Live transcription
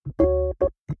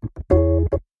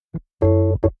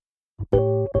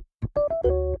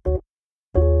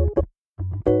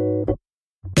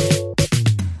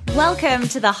Welcome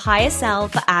to the Higher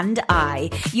Self and I,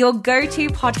 your go-to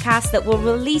podcast that will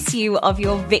release you of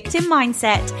your victim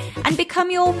mindset and become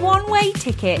your one-way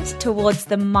ticket towards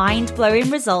the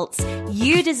mind-blowing results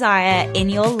you desire in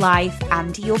your life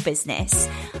and your business.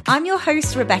 I'm your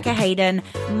host, Rebecca Hayden,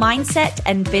 mindset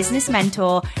and business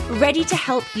mentor, ready to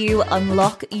help you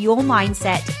unlock your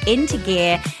mindset into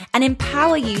gear and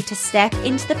empower you to step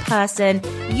into the person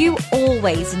you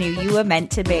always knew you were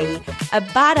meant to be, a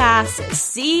badass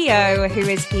CEO who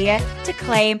is here to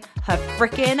claim her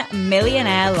frickin'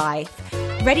 millionaire life.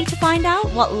 Ready to find out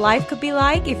what life could be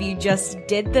like if you just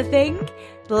did the thing?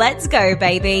 Let's go,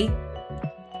 baby.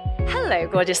 Hello,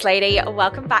 gorgeous lady.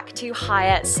 Welcome back to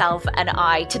Higher Self and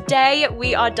I. Today,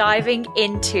 we are diving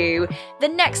into the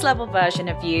next level version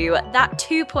of you, that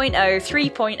 2.0,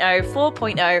 3.0,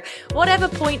 4.0, whatever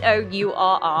 0.0 you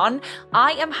are on.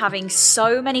 I am having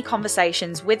so many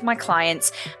conversations with my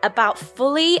clients about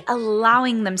fully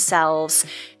allowing themselves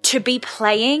to be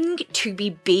playing, to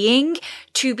be being,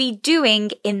 to be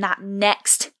doing in that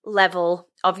next level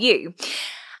of you.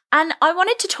 And I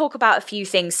wanted to talk about a few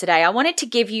things today. I wanted to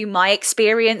give you my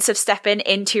experience of stepping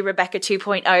into Rebecca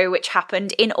 2.0, which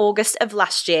happened in August of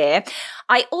last year.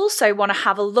 I also want to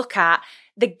have a look at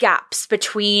the gaps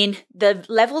between the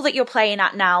level that you're playing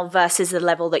at now versus the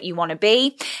level that you want to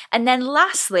be. And then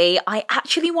lastly, I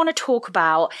actually want to talk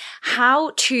about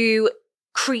how to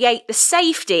create the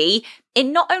safety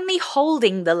in not only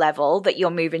holding the level that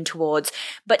you're moving towards,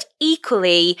 but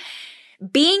equally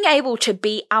being able to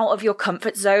be out of your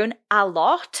comfort zone a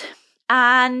lot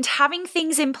and having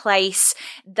things in place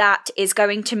that is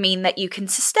going to mean that you can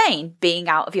sustain being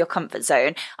out of your comfort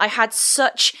zone. I had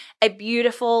such a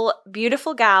beautiful,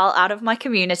 beautiful gal out of my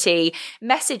community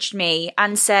messaged me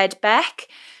and said, Beck,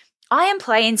 I am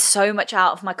playing so much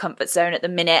out of my comfort zone at the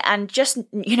minute and just,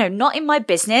 not in my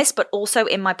business, but also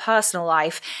in my personal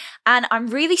life. And I'm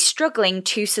really struggling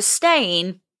to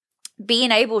sustain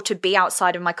being able to be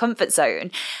outside of my comfort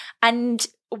zone. And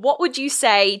what would you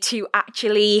say to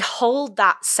actually hold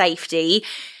that safety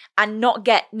and not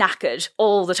get knackered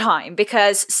all the time?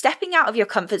 Because stepping out of your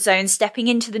comfort zone, stepping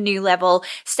into the new level,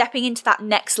 stepping into that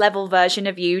next level version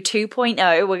of you,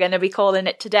 2.0, we're going to be calling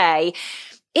it today,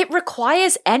 it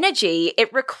requires energy.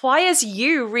 It requires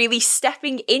you really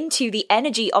stepping into the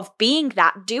energy of being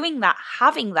that, doing that,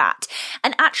 having that.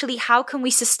 And actually, how can we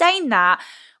sustain that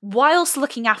whilst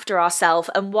looking after ourselves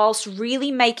and whilst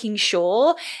really making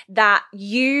sure that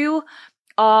you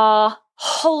are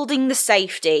holding the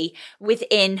safety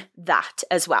within that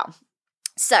as well?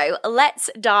 So let's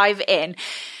dive in.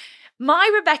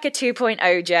 My Rebecca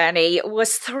 2.0 journey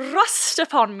was thrust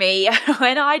upon me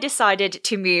when I decided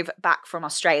to move back from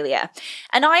Australia.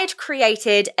 And I had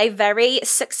created a very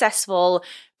successful,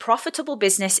 profitable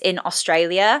business in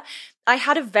Australia. I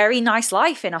had a very nice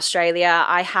life in Australia.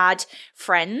 I had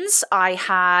friends. I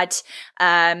had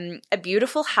a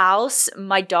beautiful house,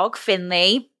 my dog,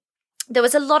 Finley. There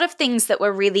was a lot of things that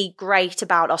were really great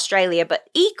about Australia, but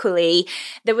equally,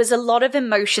 there was a lot of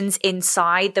emotions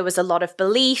inside. There was a lot of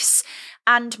beliefs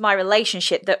and my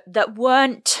relationship that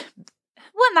weren't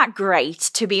that great,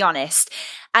 to be honest.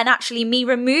 And actually, me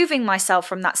removing myself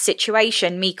from that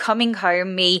situation, me coming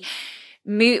home,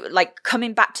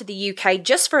 coming back to the UK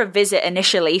just for a visit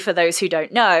initially. For those who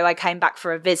don't know, I came back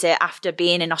for a visit after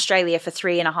being in Australia for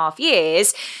 3.5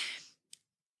 years.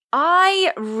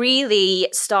 I really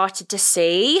started to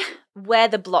see where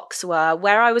the blocks were,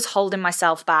 where I was holding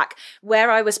myself back, where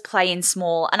I was playing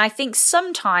small. And I think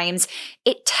sometimes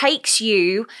it takes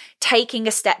you taking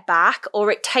a step back, or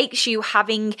it takes you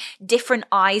having different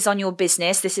eyes on your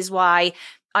business. This is why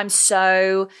I'm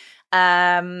so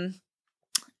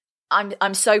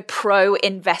I'm so pro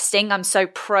investing. I'm so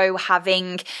pro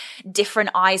having different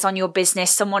eyes on your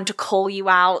business, someone to call you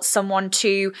out, someone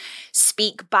to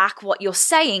speak back what you're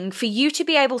saying, for you to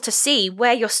be able to see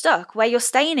where you're stuck, where you're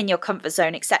staying in your comfort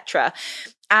zone, etc.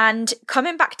 And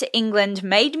coming back to England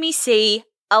made me see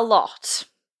a lot.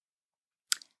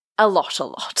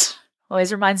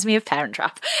 Always reminds me of Parent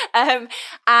Trap.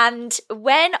 And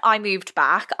when I moved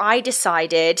back, I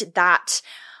decided that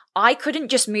I couldn't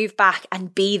just move back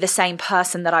and be the same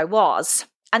person that I was.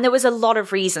 And there was a lot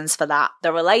of reasons for that.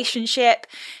 The relationship,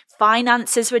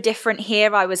 finances were different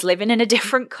here. I was living in a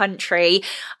different country.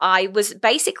 I was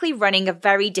basically running a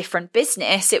very different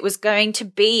business. It was going to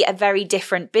be a very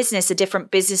different business, a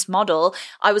different business model.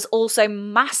 I was also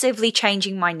massively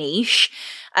changing my niche.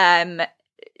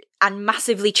 and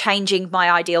massively changing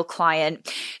my ideal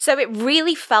client. So it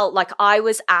really felt like I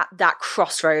was at that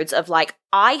crossroads of like,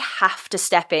 I have to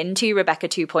step into Rebecca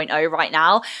 2.0 right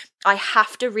now. I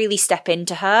have to really step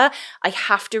into her. I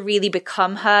have to really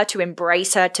become her, to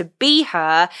embrace her, to be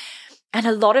her. And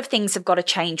a lot of things have got to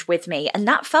change with me. And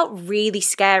that felt really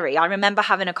scary. I remember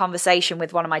having a conversation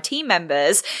with one of my team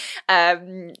members,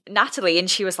 Natalie, and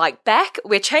she was like, Beck,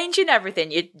 we're changing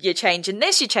everything. You're changing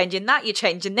this, you're changing that, you're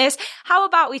changing this. How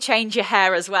about we change your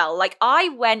hair as well? Like, I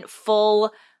went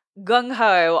full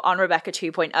gung-ho on Rebecca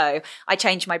 2.0. I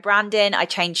changed my branding. I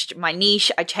changed my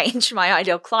niche. I changed my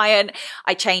ideal client.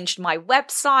 I changed my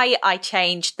website. I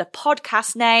changed the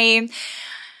podcast name.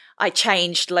 I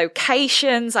changed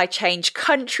locations, I changed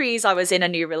countries, I was in a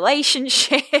new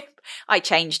relationship, I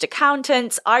changed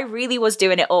accountants. I really was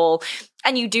doing it all.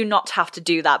 And you do not have to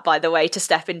do that, by the way, to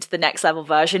step into the next level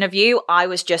version of you. I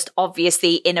was just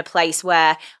obviously in a place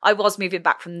where I was moving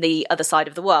back from the other side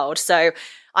of the world. So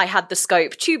I had the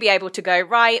scope to be able to go,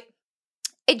 right,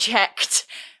 eject.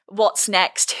 What's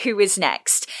next? Who is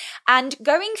next? And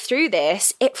going through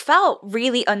this, it felt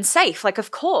really unsafe. Like,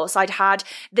 of course, I'd had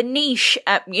the niche,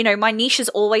 my niche has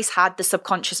always had the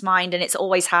subconscious mind and it's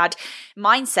always had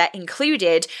mindset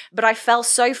included, but I fell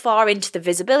so far into the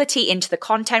visibility, into the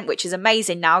content, which is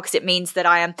amazing now because it means that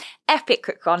I am epic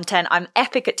at content. I'm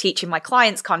epic at teaching my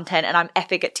clients content, and I'm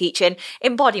epic at teaching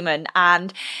embodiment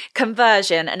and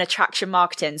conversion and attraction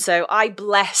marketing. So I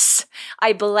bless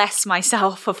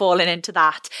myself for falling into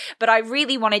that. But I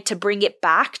really wanted to bring it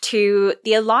back to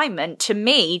the alignment, to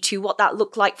me, to what that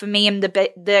looked like for me and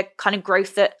the kind of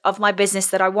growth of my business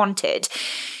that I wanted.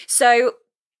 So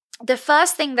the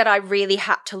first thing that I really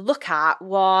had to look at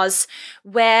was,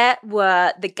 where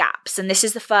were the gaps? And this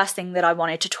is the first thing that I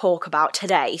wanted to talk about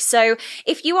today. So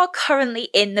if you are currently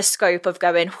in the scope of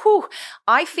going,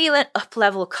 I feel an up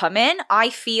level coming, I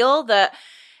feel that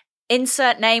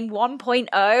insert name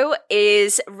 1.0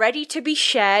 is ready to be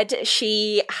shed.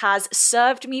 She has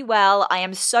served me well. I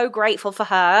am so grateful for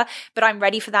her, but I'm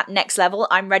ready for that next level.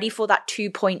 I'm ready for that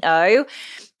 2.0.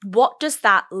 What does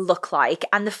that look like?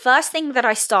 And the first thing that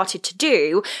I started to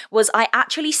do was I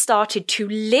actually started to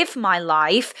live my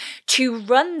life, to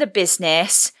run the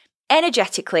business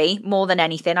energetically more than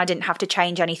anything. I didn't have to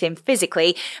change anything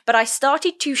physically, but I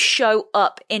started to show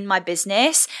up in my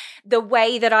business the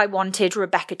way that I wanted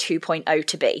Rebecca 2.0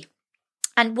 to be.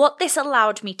 And what this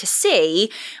allowed me to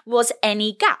see was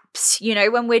any gaps.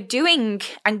 When we're doing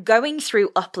and going through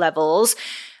up levels,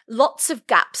 lots of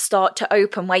gaps start to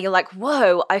open where you're like,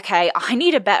 whoa, okay, I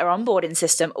need a better onboarding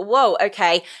system. Whoa,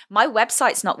 okay, my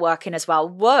website's not working as well.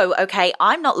 Whoa, okay,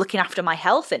 I'm not looking after my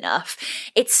health enough.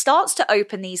 It starts to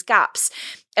open these gaps.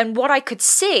 And what I could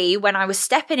see when I was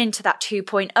stepping into that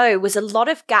 2.0 was a lot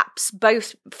of gaps,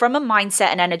 both from a mindset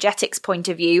and energetics point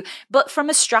of view, but from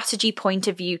a strategy point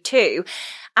of view too.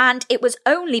 And it was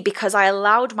only because I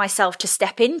allowed myself to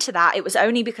step into that. It was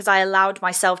only because I allowed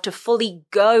myself to fully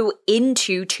go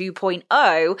into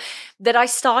 2.0 that I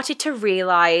started to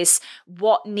realize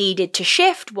what needed to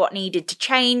shift, what needed to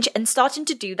change, and starting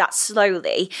to do that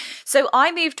slowly. So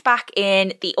I moved back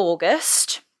in the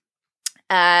August.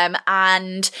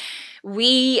 And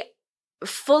we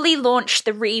fully launched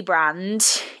the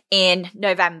rebrand in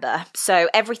November. So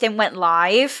everything went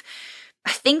live.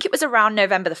 I think it was around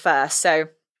November the 1st. So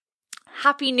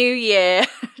Happy New Year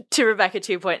to Rebecca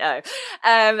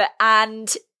 2.0.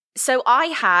 And so I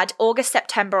had August,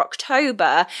 September,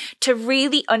 October to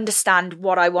really understand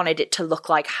what I wanted it to look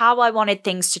like, how I wanted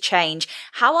things to change,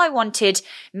 how I wanted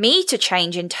me to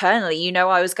change internally.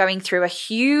 I was going through a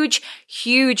huge,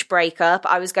 huge breakup.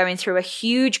 I was going through a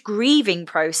huge grieving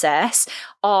process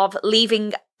of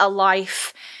leaving a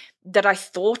life that I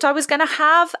thought I was going to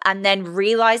have, and then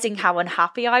realizing how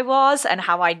unhappy I was and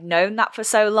how I'd known that for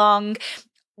so long.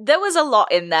 There was a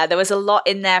lot in there. There was a lot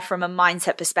in there from a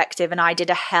mindset perspective, and I did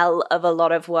a hell of a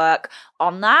lot of work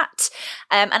on that.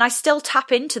 And I still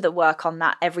tap into the work on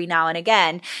that every now and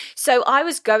again. So I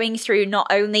was going through not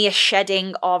only a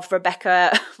shedding of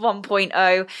Rebecca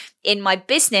 1.0 in my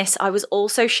business, I was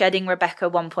also shedding Rebecca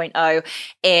 1.0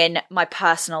 in my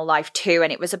personal life too.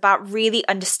 And it was about really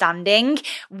understanding,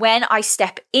 when I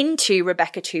step into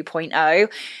Rebecca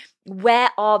 2.0, where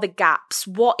are the gaps?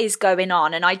 What is going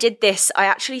on? And I did this, I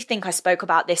actually think I spoke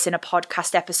about this in a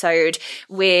podcast episode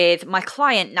with my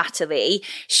client, Natalie.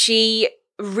 She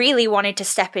really wanted to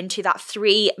step into that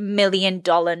 $3 million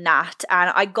NAT.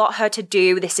 And I got her to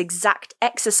do this exact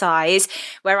exercise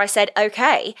where I said,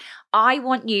 okay, I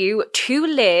want you to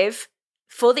live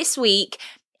for this week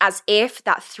as if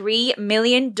that $3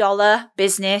 million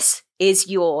business is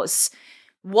yours.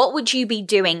 what would you be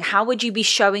doing? How would you be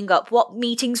showing up? What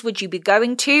meetings would you be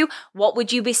going to? What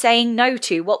would you be saying no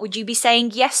to? What would you be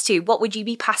saying yes to? What would you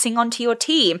be passing on to your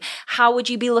team? How would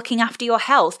you be looking after your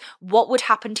health? What would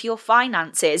happen to your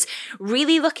finances?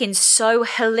 Really looking so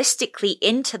holistically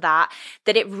into that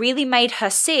it really made her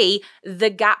see the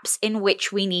gaps in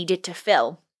which we needed to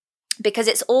fill. Because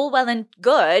it's all well and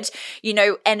good,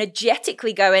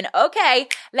 energetically going, okay,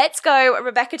 let's go.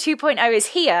 Rebecca 2.0 is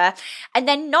here. And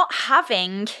then not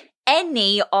having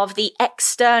any of the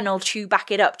external to back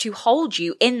it up, to hold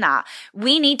you in that.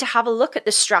 We need to have a look at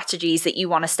the strategies that you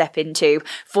want to step into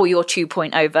for your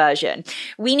 2.0 version.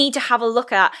 We need to have a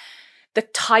look at the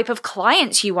type of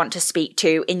clients you want to speak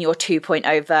to in your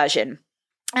 2.0 version.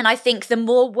 And I think the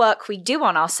more work we do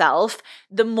on ourselves,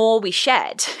 the more we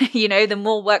shed, the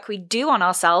more work we do on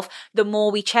ourselves, the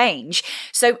more we change.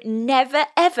 So never,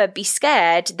 ever be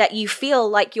scared that you feel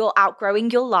like you're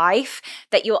outgrowing your life,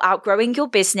 that you're outgrowing your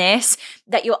business,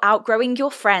 that you're outgrowing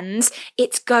your friends.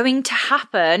 It's going to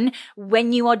happen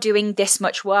when you are doing this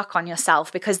much work on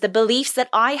yourself, because the beliefs that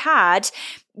I had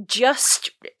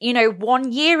just,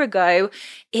 1 year ago,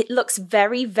 it looks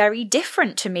very, very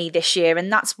different to me this year. And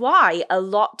that's why a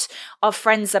lot of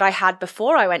friends that I had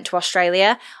before I went to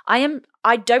Australia,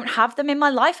 I don't have them in my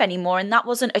life anymore. And that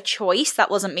wasn't a choice. That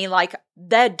wasn't me like,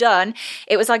 they're done.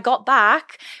 It was I got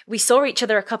back, we saw each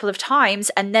other a couple of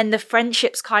times, and then the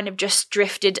friendships kind of just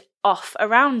drifted off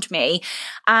around me.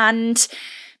 And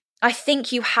I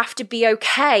think you have to be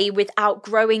okay with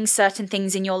outgrowing certain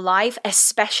things in your life,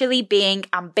 especially being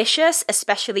ambitious,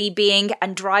 especially being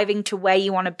and driving to where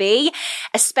you want to be,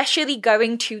 especially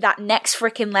going to that next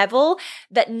freaking level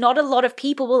that not a lot of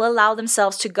people will allow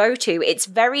themselves to go to. It's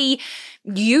very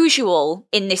usual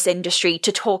in this industry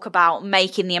to talk about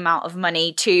making the amount of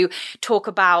money, to talk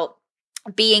about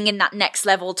being in that next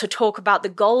level, to talk about the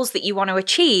goals that you want to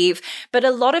achieve. But a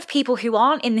lot of people who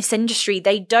aren't in this industry,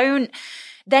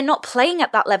 they're not playing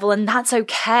at that level, and that's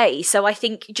okay. So I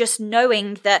think just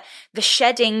knowing that the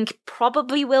shedding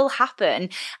probably will happen,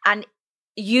 and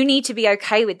you need to be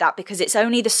okay with that, because it's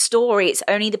only the story, it's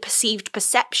only the perceived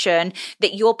perception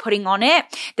that you're putting on it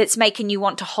that's making you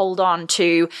want to hold on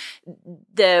to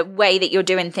the way that you're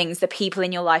doing things, the people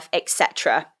in your life,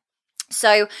 etc.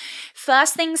 So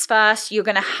first things first, you're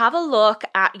going to have a look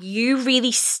at you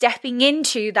really stepping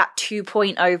into that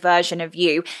 2.0 version of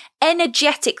you.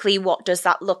 Energetically, what does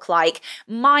that look like?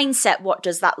 Mindset, what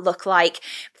does that look like?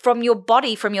 From your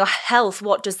body, from your health,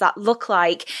 what does that look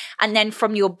like? And then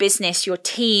from your business, your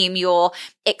team, your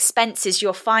expenses,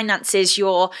 your finances,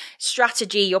 your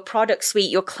strategy, your product suite,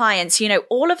 your clients,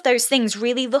 all of those things,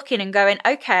 really looking and going,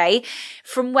 okay,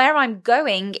 from where I'm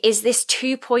going, is this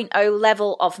 2.0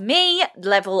 level of me,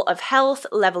 level of health,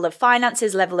 level of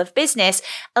finances, level of business,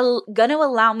 going to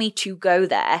allow me to go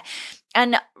there?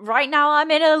 And right now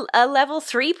I'm in a level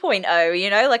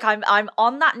 3.0, like I'm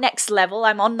on that next level.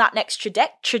 I'm on that next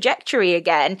trajectory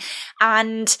again.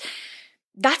 And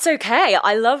that's okay.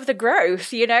 I love the growth.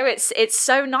 It's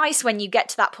so nice when you get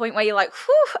to that point where you're like,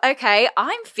 whew, okay,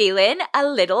 I'm feeling a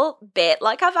little bit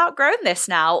like I've outgrown this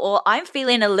now, or I'm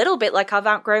feeling a little bit like I've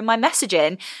outgrown my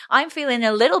messaging. I'm feeling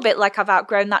a little bit like I've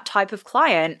outgrown that type of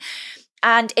client.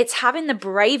 And it's having the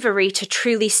bravery to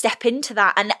truly step into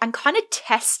that and kind of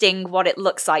testing what it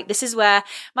looks like. This is where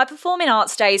my performing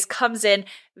arts days comes in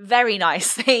very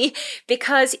nicely,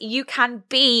 because you can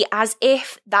be as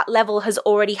if that level has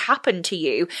already happened to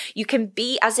you. You can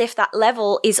be as if that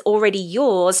level is already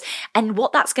yours. And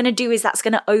what that's going to do is that's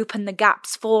going to open the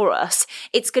gaps for us.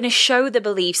 It's going to show the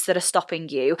beliefs that are stopping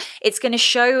you. It's going to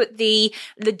show the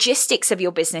logistics of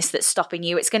your business that's stopping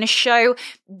you. It's going to show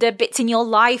the bits in your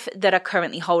life that are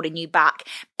currently holding you back.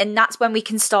 And that's when we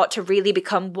can start to really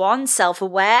become, one,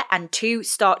 self-aware, and two,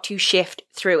 start to shift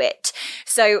through it.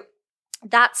 So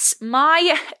that's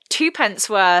my 2 pence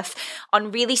worth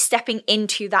on really stepping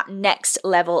into that next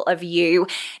level of you.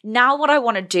 Now, what I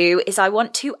want to do is I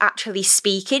want to actually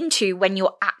speak into when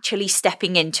you're actually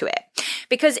stepping into it,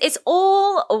 because it's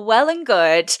all well and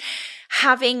good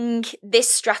having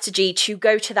this strategy to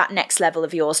go to that next level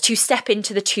of yours, to step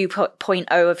into the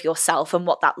 2.0 of yourself and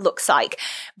what that looks like.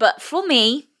 But for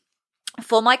me,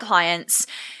 for my clients,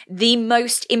 the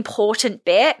most important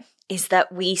bit is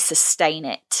that we sustain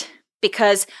it.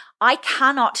 Because I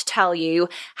cannot tell you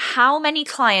how many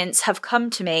clients have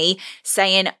come to me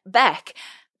saying, Beck,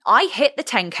 I hit the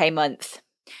 10K month,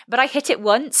 but I hit it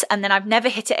once and then I've never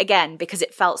hit it again because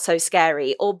it felt so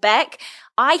scary. Or Beck,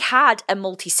 I had a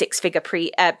multi-six-figure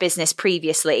business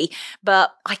previously,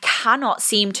 but I cannot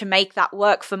seem to make that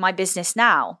work for my business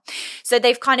now. So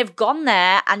they've kind of gone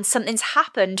there and something's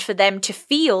happened for them to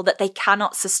feel that they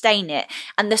cannot sustain it.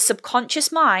 And the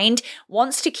subconscious mind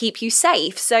wants to keep you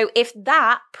safe. So if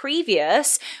that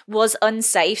previous was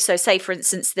unsafe, so say for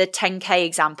instance, the 10K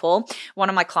example, one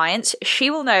of my clients, she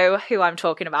will know who I'm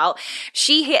talking about.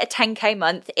 She hit a 10K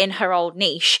month in her old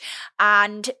niche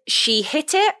and she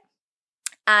hit it.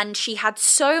 And she had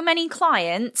so many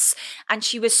clients and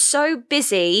she was so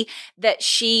busy that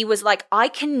she was like, I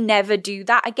can never do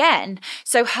that again.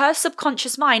 So her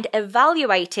subconscious mind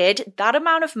evaluated that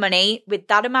amount of money with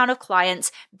that amount of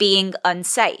clients being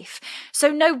unsafe. So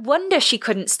no wonder she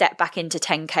couldn't step back into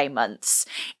 10K months,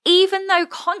 even though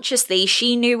consciously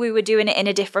she knew we were doing it in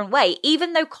a different way,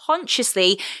 even though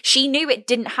consciously she knew it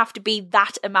didn't have to be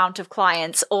that amount of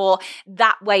clients or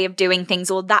that way of doing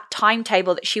things or that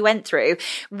timetable that she went through.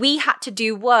 We had to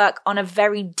do work on a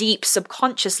very deep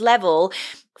subconscious level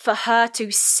for her to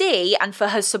see and for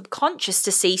her subconscious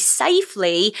to see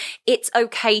safely it's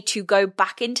okay to go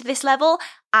back into this level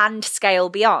and scale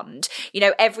beyond. You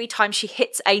know, every time she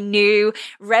hits a new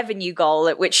revenue goal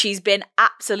at which she's been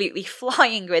absolutely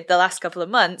flying with the last couple of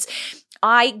months,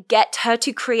 I get her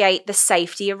to create the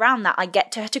safety around that. I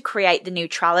get her to create the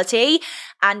neutrality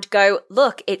and go,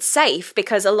 look, it's safe.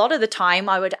 Because a lot of the time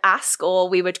I would ask or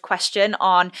we would question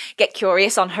on, get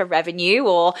curious on her revenue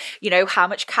or, you know, how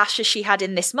much cash has she had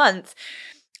in this month?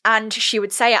 And she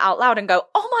would say it out loud and go,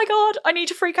 oh my God, I need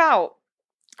to freak out.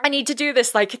 I need to do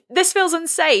this. Like, this feels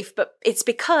unsafe, but it's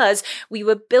because we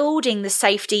were building the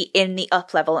safety in the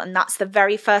up level. And that's the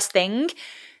very first thing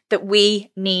that we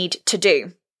need to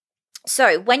do.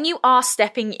 So when you are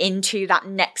stepping into that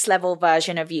next level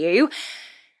version of you,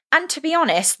 and to be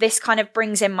honest, this kind of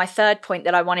brings in my third point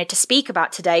that I wanted to speak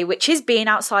about today, which is being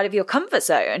outside of your comfort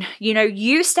zone. You know,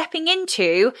 you stepping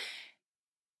into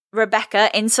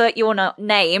Rebecca, insert your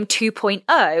name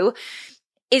 2.0,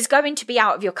 is going to be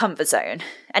out of your comfort zone.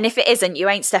 And if it isn't, you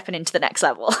ain't stepping into the next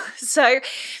level. So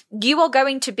you are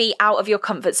going to be out of your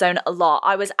comfort zone a lot.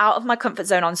 I was out of my comfort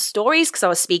zone on stories because I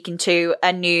was speaking to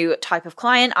a new type of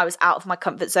client. I was out of my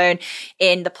comfort zone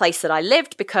in the place that I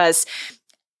lived because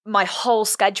my whole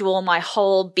schedule, my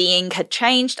whole being had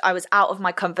changed. I was out of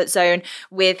my comfort zone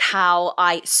with how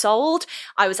I sold.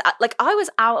 I was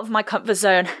out of my comfort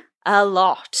zone a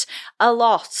lot.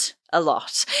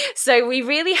 So we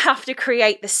really have to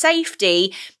create the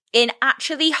safety in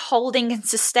actually holding and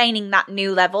sustaining that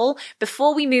new level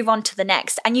before we move on to the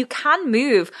next. And you can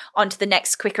move on to the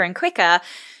next quicker and quicker.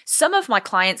 Some of my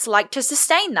clients like to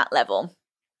sustain that level.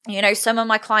 You know, some of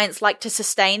my clients like to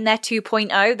sustain their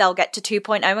 2.0. They'll get to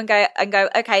 2.0 and go,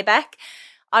 okay, Beck,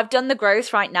 I've done the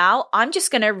growth right now. I'm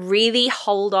just going to really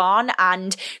hold on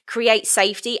and create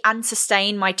safety and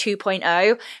sustain my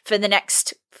 2.0 for the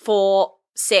next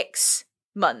 4-6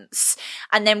 months.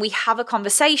 And then we have a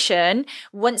conversation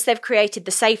once they've created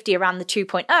the safety around the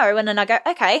 2.0. And then I go,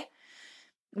 okay,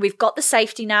 we've got the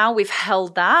safety now. We've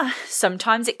held that.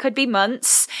 Sometimes it could be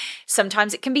months.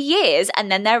 Sometimes it can be years. And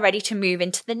then they're ready to move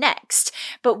into the next.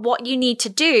 But what you need to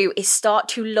do is start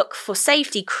to look for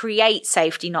safety, create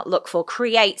safety, not look for,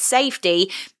 create safety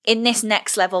in this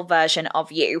next level version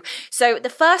of you. So the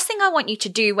first thing I want you to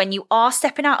do when you are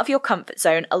stepping out of your comfort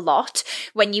zone a lot,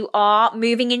 when you are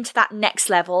moving into that next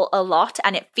level a lot,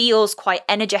 and it feels quite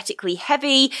energetically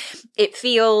heavy, it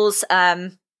feels,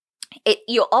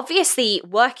 you're obviously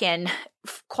working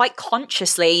quite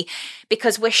consciously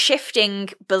because we're shifting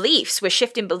beliefs, we're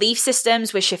shifting belief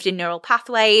systems, we're shifting neural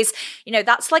pathways. You know,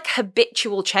 that's like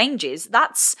habitual changes.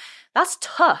 That's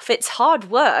tough. It's hard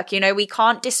work. You know, we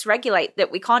can't dysregulate that.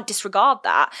 We can't disregard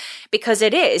that because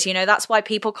it is, you know, that's why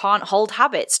people can't hold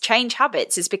habits, change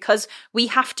habits, is because we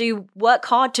have to work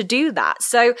hard to do that.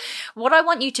 So what I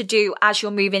want you to do as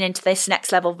you're moving into this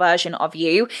next level version of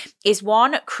you is,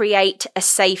 one, create a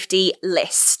safety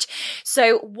list.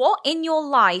 So what in your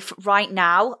life right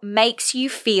now makes you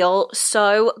feel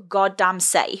so goddamn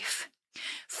safe?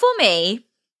 For me,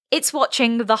 it's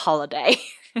watching The Holiday.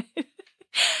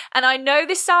 And I know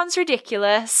this sounds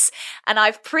ridiculous, and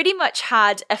I've pretty much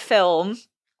had a film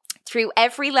through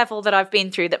every level that I've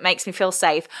been through that makes me feel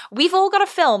safe. We've all got a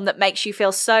film that makes you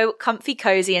feel so comfy,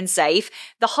 cozy, and safe.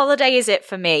 The Holiday is it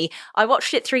for me. I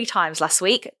watched it 3 times last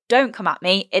week. Don't come at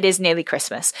me. It is nearly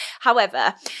Christmas.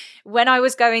 However, when I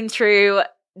was going through,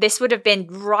 this would have been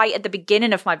right at the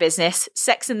beginning of my business,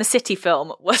 Sex and the City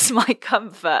film was my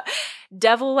comfort.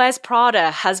 Devil Wears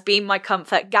Prada has been my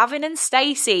comfort. Gavin and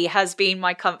Stacey has been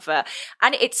my comfort.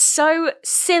 And it's so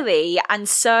silly and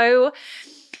so,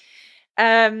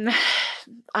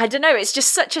 I don't know, it's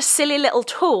just such a silly little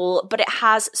tool, but it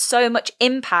has so much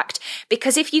impact,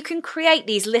 because if you can create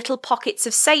these little pockets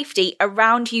of safety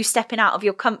around you stepping out of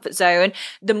your comfort zone,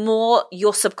 the more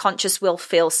your subconscious will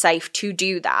feel safe to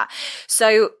do that.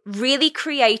 So really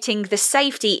creating the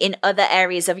safety in other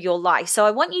areas of your life. So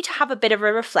I want you to have a bit of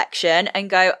a reflection and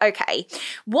go, okay,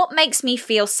 what makes me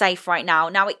feel safe right now?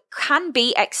 Now, it can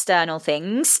be external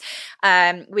things.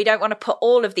 We don't want to put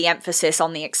all of the emphasis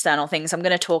on the external things. I'm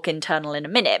going to talk internal in a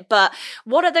minute. But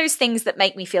what are those things that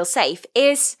make me feel safe?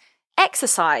 Is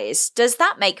exercise. Does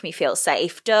that make me feel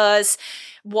safe? Does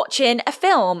watching a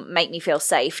film make me feel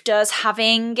safe? Does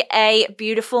having a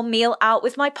beautiful meal out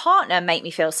with my partner make me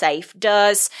feel safe?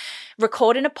 Does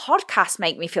recording a podcast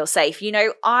make me feel safe? You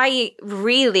know,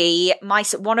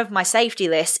 one of my safety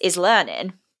lists is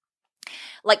learning.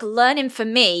 Like, learning for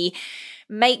me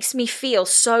makes me feel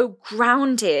so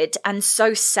grounded and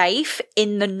so safe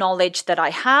in the knowledge that I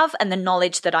have and the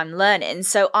knowledge that I'm learning.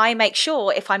 So I make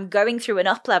sure if I'm going through an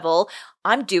up level,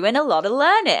 I'm doing a lot of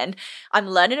learning. I'm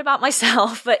learning about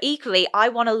myself, but equally, I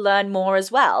want to learn more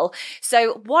as well.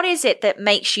 So what is it that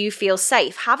makes you feel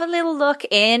safe? Have a little look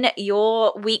in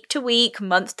your week to week,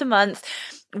 month to month.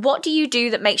 What do you do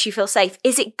that makes you feel safe?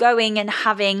 Is it going and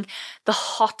having the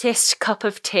hottest cup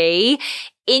of tea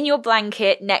in your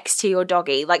blanket next to your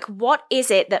doggy? Like, what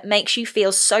is it that makes you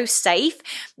feel so safe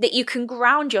that you can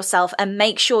ground yourself and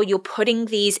make sure you're putting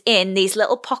these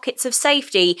little pockets of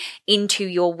safety into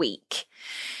your week?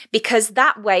 Because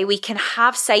that way we can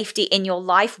have safety in your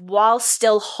life while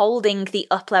still holding the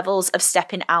up levels of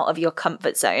stepping out of your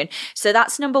comfort zone. So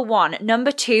that's number one.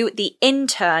 Number two, the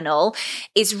internal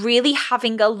is really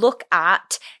having a look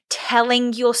at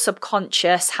telling your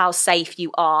subconscious how safe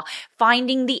you are,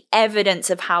 finding the evidence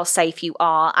of how safe you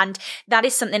are. And that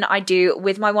is something that I do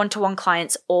with my one-to-one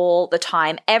clients all the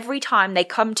time. Every time they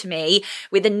come to me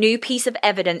with a new piece of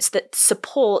evidence that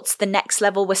supports the next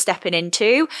level we're stepping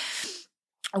into,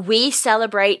 we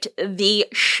celebrate the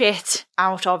shit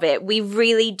out of it. We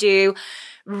really do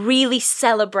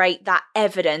celebrate that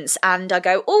evidence. And I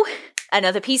go, oh,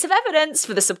 another piece of evidence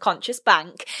for the subconscious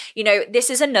bank. You know, this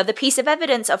is another piece of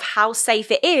evidence of how safe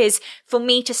it is for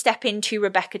me to step into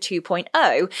Rebecca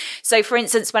 2.0. So for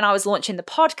instance, when I was launching the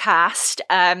podcast,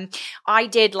 I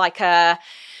did like a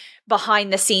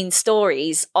behind the scenes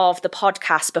stories of the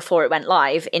podcast before it went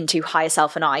live into Higher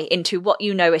Self and I, into what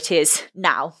you know it is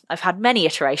now. I've had many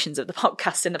iterations of the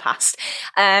podcast in the past.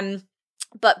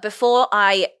 But before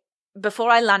I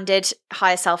landed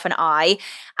Higher Self and I,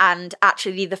 and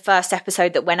actually the first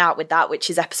episode that went out with that, which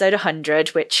is episode 100,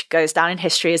 which goes down in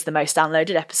history as the most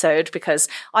downloaded episode because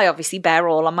I obviously bear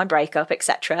all on my breakup,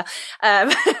 etc.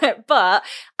 But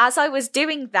as I was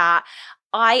doing that,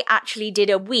 I actually did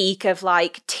a week of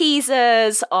like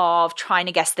teasers, of trying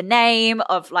to guess the name,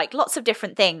 of like lots of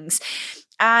different things.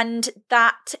 And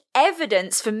that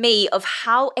evidence for me of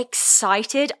how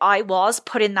excited I was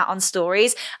putting that on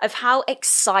stories, of how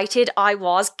excited I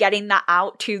was getting that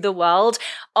out to the world,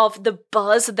 of the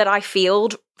buzz that I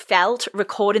felt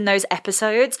recording those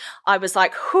episodes, I was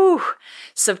like, whew,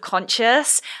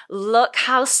 subconscious, look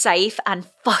how safe and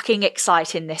fucking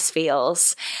exciting this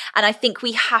feels. And I think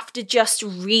we have to just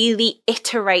really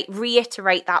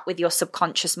reiterate that with your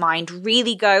subconscious mind,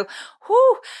 really go,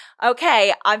 whew,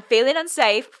 okay, I'm feeling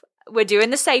unsafe. We're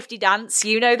doing the safety dance.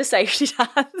 You know the safety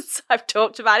dance. I've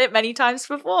talked about it many times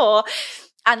before.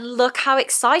 And look how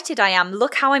excited I am.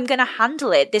 Look how I'm going to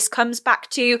handle it. This comes back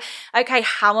to, okay,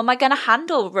 how am I going to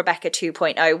handle Rebecca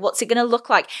 2.0? What's it going to look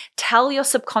like? Tell your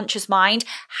subconscious mind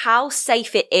how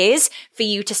safe it is for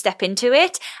you to step into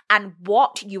it and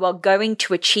what you are going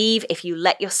to achieve if you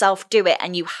let yourself do it.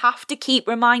 And you have to keep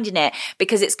reminding it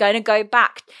because it's going to go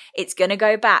back. It's going to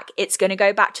go back. It's going to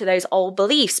go back to those old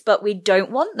beliefs, but we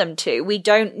don't want them to. We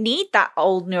don't need that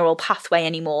old neural pathway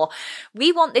anymore.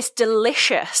 We want this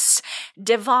delicious,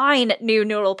 divine new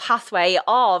neural pathway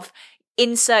of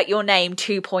insert your name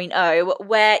 2.0,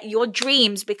 where your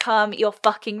dreams become your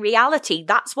fucking reality.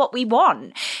 That's what we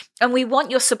want. And we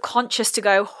want your subconscious to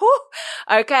go,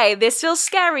 okay, this feels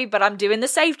scary, but I'm doing the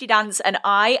safety dance and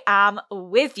I am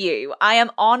with you. I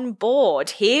am on board.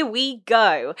 Here we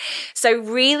go. So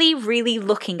really, really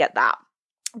looking at that.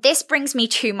 This brings me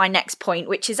to my next point,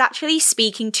 which is actually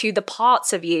speaking to the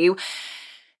parts of you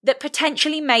that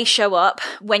potentially may show up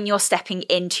when you're stepping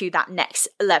into that next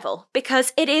level,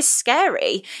 because it is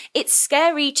scary. It's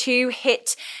scary to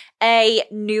hit a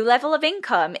new level of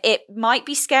income. It might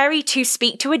be scary to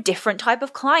speak to a different type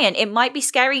of client. It might be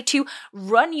scary to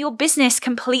run your business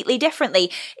completely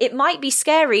differently. It might be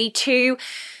scary to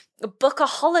book a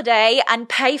holiday and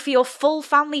pay for your full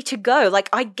family to go. Like,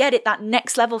 I get it, that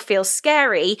next level feels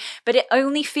scary, but it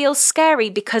only feels scary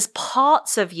because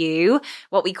parts of you,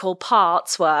 what we call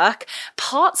parts work,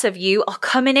 parts of you are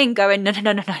coming in going, no.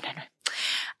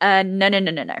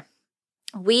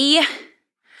 We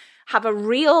have a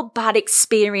real bad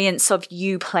experience of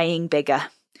you playing bigger.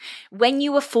 When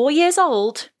you were 4 years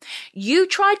old, you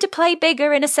tried to play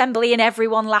bigger in assembly and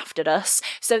everyone laughed at us.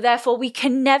 So therefore we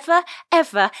can never,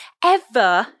 ever,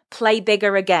 ever play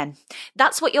bigger again.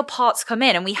 That's what your parts come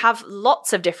in. And we have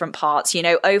lots of different parts,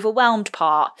 overwhelmed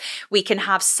part. We can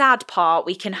have sad part.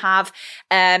 We can have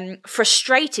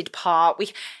frustrated part.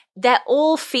 They're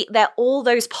all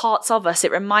those parts of us.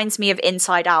 It reminds me of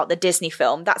Inside Out, the Disney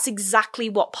film. That's exactly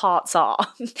what parts are.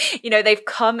 They've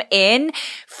come in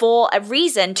for a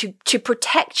reason to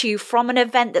protect you from an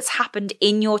event that's happened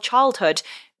in your childhood,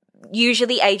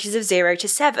 usually ages of 0 to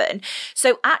 7.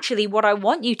 So actually what I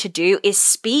want you to do is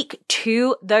speak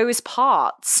to those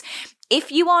parts.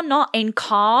 If you are not in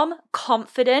calm,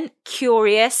 confident,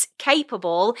 curious,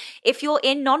 capable, if you're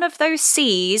in none of those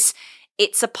C's,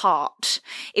 it's a part.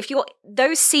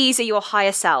 Those C's are your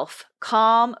higher self.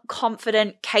 Calm,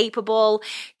 confident, capable,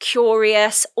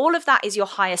 curious, all of that is your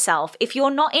higher self. If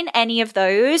you're not in any of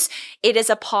those, it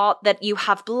is a part that you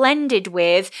have blended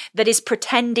with that is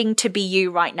pretending to be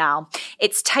you right now.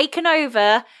 It's taken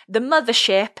over the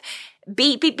mothership.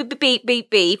 Beep, beep, beep, beep, beep, beep,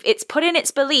 beep. It's put in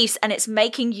its beliefs and it's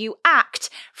making you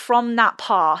act from that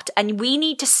part. And we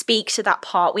need to speak to that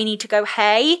part. We need to go,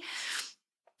 hey,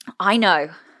 I know.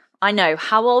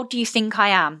 How old do you think I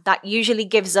am? That usually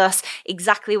gives us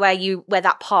exactly where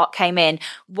that part came in.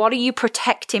 What are you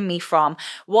protecting me from?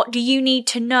 What do you need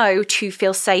to know to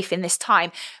feel safe in this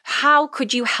time? How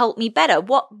could you help me better?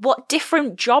 What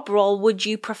different job role would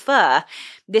you prefer?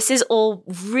 This is all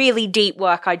really deep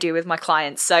work I do with my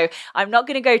clients. So I'm not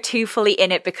going to go too fully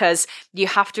in it because you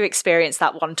have to experience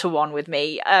that one-to-one with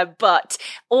me. But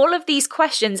all of these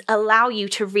questions allow you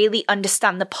to really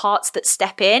understand the parts that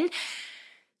step in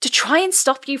to try and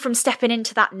stop you from stepping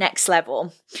into that next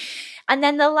level. And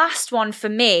then the last one for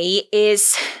me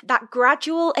is that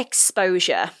gradual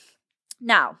exposure.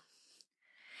 Now,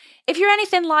 if you're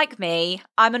anything like me,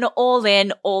 I'm an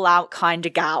all-in, all-out kind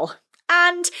of gal.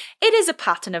 And it is a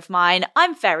pattern of mine.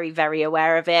 I'm very, very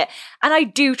aware of it. And I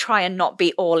do try and not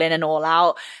be all in and all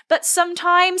out. But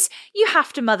sometimes you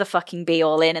have to motherfucking be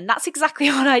all in. And that's exactly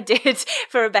what I did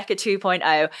for Rebecca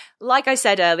 2.0. Like I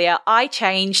said earlier, I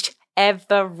changed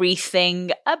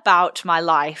everything about my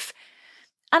life.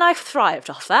 And I've thrived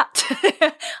off that.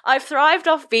 I've thrived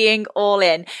off being all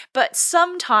in. But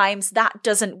sometimes that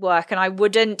doesn't work. And I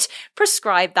wouldn't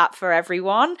prescribe that for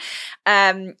everyone.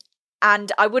 And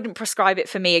I wouldn't prescribe it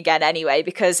for me again anyway,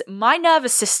 because my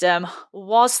nervous system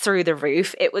was through the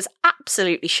roof. It was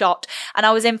absolutely shot. And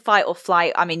I was in fight or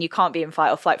flight. I mean, you can't be in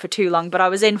fight or flight for too long, but I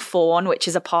was in fawn, which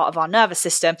is a part of our nervous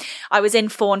system. I was in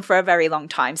fawn for a very long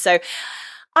time. So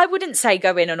I wouldn't say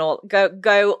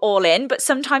go all in, but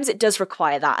sometimes it does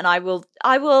require that. And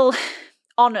I will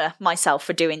honor myself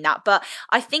for doing that. But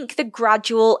I think the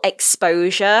gradual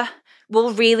exposure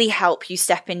will really help you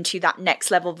step into that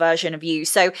next level version of you.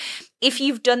 So if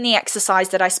you've done the exercise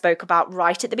that I spoke about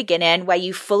right at the beginning, where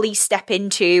you fully step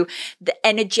into the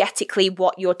energetically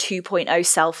what your 2.0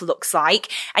 self looks like,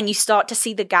 and you start to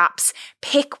see the gaps,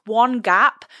 pick one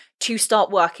gap to start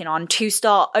working on, to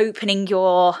start opening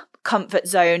your comfort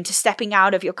zone, to stepping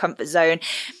out of your comfort zone.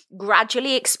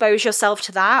 Gradually expose yourself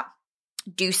to that.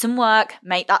 Do some work,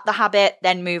 make that the habit,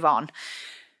 then move on.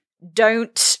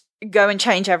 Don't go and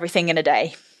change everything in a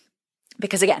day.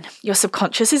 Because again, your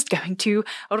subconscious is going to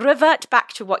revert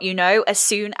back to what you know as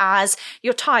soon as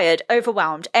you're tired,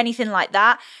 overwhelmed, anything like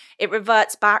that. It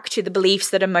reverts back to the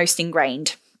beliefs that are most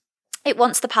ingrained. It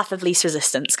wants the path of least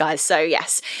resistance, guys. So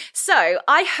yes. So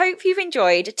I hope you've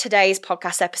enjoyed today's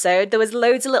podcast episode. There was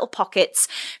loads of little pockets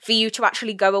for you to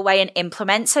actually go away and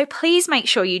implement. So please make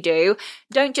sure you do.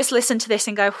 Don't just listen to this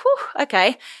and go, whew,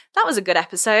 okay, that was a good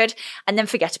episode, and then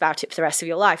forget about it for the rest of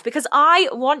your life. Because I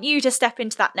want you to step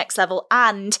into that next level,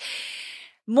 and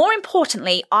more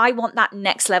importantly, I want that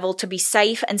next level to be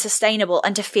safe and sustainable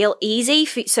and to feel easy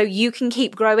so you can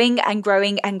keep growing and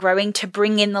growing and growing to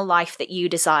bring in the life that you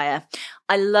desire.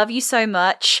 I love you so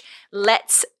much.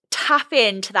 Let's tap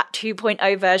into that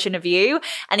 2.0 version of you.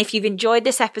 And if you've enjoyed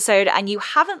this episode and you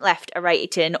haven't left a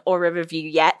rating or a review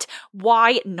yet,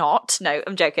 why not? No,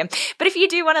 I'm joking. But if you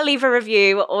do want to leave a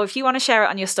review or if you want to share it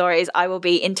on your stories, I will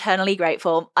be internally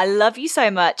grateful. I love you so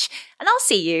much, and I'll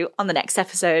see you on the next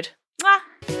episode. Mwah!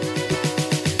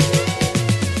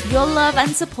 Your love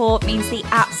and support means the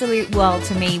absolute world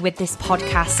to me with this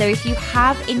podcast. So if you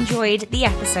have enjoyed the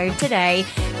episode today,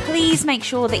 please make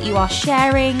sure that you are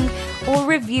sharing or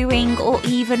reviewing or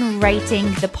even rating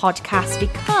the podcast,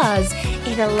 because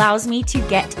it allows me to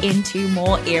get into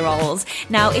more ear holes.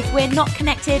 Now, if we're not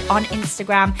connected on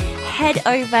Instagram, head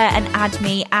over and add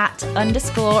me at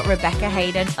 _Rebecca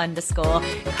Hayden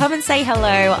 _. Come and say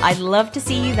hello. I'd love to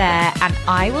see you there, and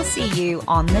I will see you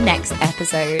on the next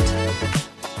episode.